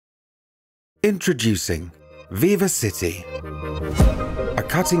Introducing VivaCity, a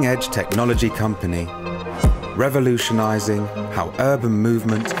cutting-edge technology company revolutionizing how urban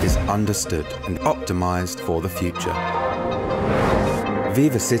movement is understood and optimized for the future.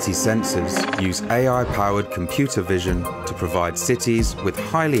 VivaCity sensors use AI-powered computer vision to provide cities with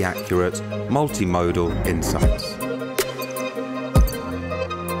highly accurate, multimodal insights.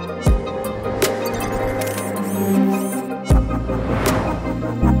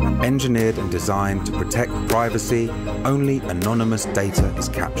 Engineered and designed to protect privacy, only anonymous data is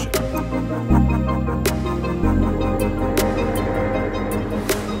captured.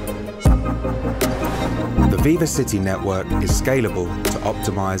 The VivaCity network is scalable to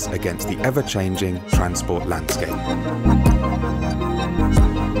optimize against the ever-changing transport landscape.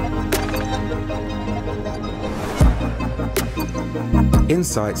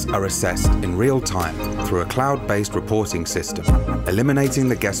 Insights are assessed in real time through a cloud-based reporting system, eliminating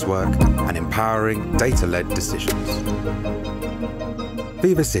the guesswork and empowering data-led decisions.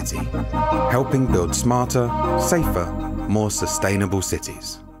 VivaCity, helping build smarter, safer, more sustainable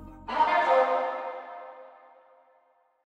cities.